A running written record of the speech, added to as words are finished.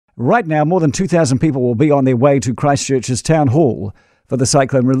Right now, more than 2,000 people will be on their way to Christchurch's Town Hall for the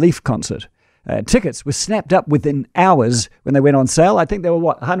Cyclone Relief Concert. Tickets were snapped up within hours when they went on sale. I think they were,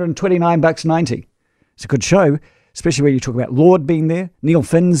 $129.90. It's a good show, especially when you talk about Lord being there, Neil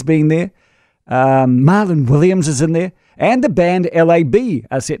Finn's being there, Marlon Williams is in there, and the band LAB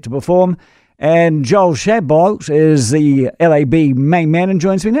are set to perform. And Joel Shadbolt is the LAB main man and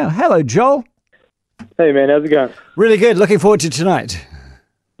joins me now. Hello, Joel. Hey, man. How's it going? Really good. Looking forward to tonight.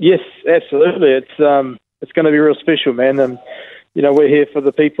 Yes, absolutely. It's going to be real special, man. We're here for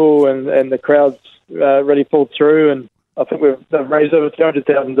the people, and the crowd's really pulled through, and I think they've raised over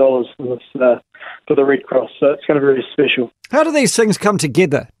 $200,000 for the Red Cross, so it's going to be really special. How do these things come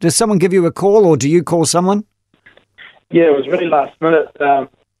together? Does someone give you a call, or do you call someone? Yeah, it was really last minute.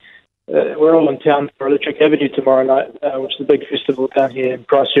 We're all in town for Electric Avenue tomorrow night, which is a big festival down here in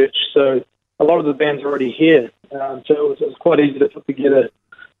Christchurch. So a lot of the band's already here, so it was quite easy to put together.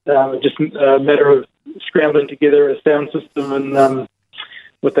 Just a matter of scrambling together a sound system, and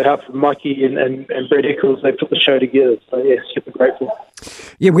with the help of Mikey and Brett Eccles, they put the show together. So yeah, super grateful.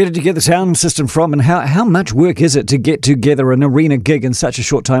 Yeah, where did you get the sound system from, and how much work is it to get together an arena gig in such a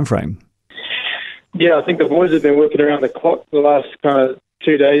short time frame? Yeah, I think the boys have been working around the clock the last kind of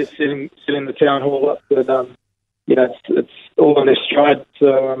 2 days, setting the town hall up. But it's all in their stride,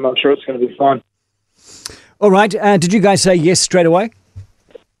 so I'm sure it's going to be fun. All right, did you guys say yes straight away?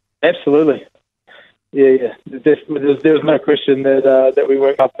 Absolutely. Yeah. There was no question that we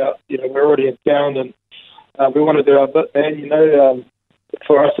weren't up out. We're already in town, and we want to do our bit, man.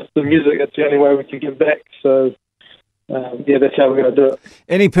 For us, it's the music. That's the only way we can give back. So, that's how we're going to do it.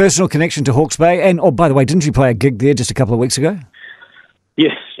 Any personal connection to Hawke's Bay? And, by the way, didn't you play a gig there just a couple of weeks ago?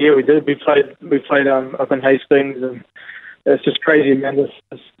 Yes, yeah, we did. We played up in Hastings, and it's just crazy, man.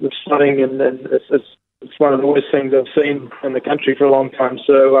 This flooding, and it's one of the worst things I've seen in the country for a long time.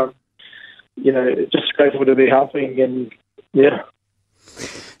 So, just grateful to be helping, and yeah.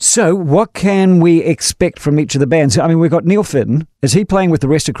 So, what can we expect from each of the bands? I mean, we've got Neil Finn. Is he playing with the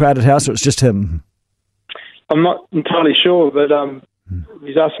rest of Crowded House, or it's just him? I'm not entirely sure, but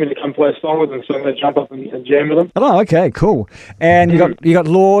he's asked me to come play a song with him, so I'm going to jump up and jam with him. Oh, okay, cool. And you got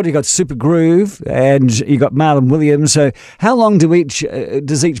Lord, you got Super Groove, and you got Marlon Williams. So, how long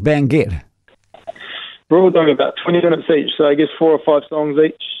does each band get? We're all doing about 20 minutes each, so I guess 4 or 5 songs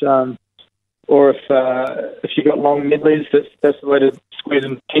each. Or if you got long medleys, that's the way to squeeze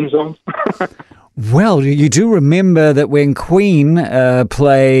in 10 songs. Well, you do remember that when Queen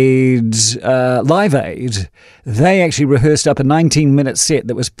played Live Aid, they actually rehearsed up a 19-minute set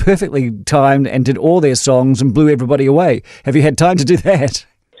that was perfectly timed and did all their songs and blew everybody away. Have you had time to do that?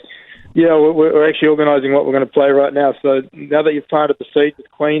 Yeah, we're actually organising what we're going to play right now. So now that you've planted the seed with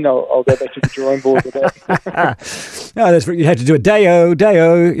Queen, I'll go back to the drawing board with that. No, that's you had to do a Day-O,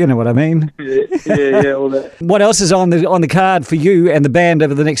 you know what I mean? Yeah, all that. What else is on the card for you and the band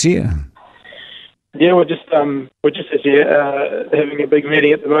over the next year? Yeah, we're just this year having a big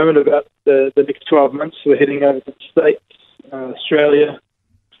meeting at the moment about the next 12 months. We're heading over to the States, Australia.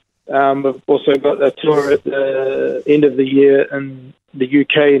 We've also got a tour at the end of the year in the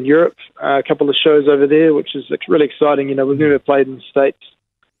UK and Europe, a couple of shows over there, which is really exciting. We've never played in the States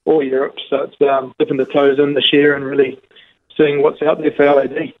or Europe, so it's dipping the toes in this year and really seeing what's out there for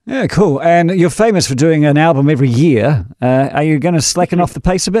LAD. Yeah, cool. And you're famous for doing an album every year. Are you going to slacken off the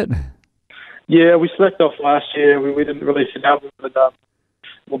pace a bit? Yeah, we slacked off last year. We didn't release an album, but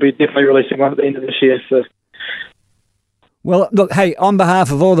we'll be definitely releasing one at the end of this year, so... Well, look, hey, on behalf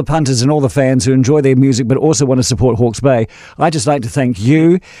of all the punters and all the fans who enjoy their music but also want to support Hawke's Bay, I'd just like to thank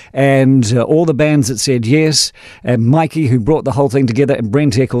you and all the bands that said yes, and Mikey who brought the whole thing together, and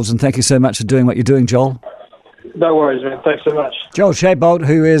Brent Eccles, and thank you so much for doing what you're doing, Joel. No worries, man. Thanks so much. Joel Shadbolt,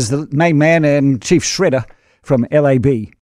 who is the main man and chief shredder from LAB.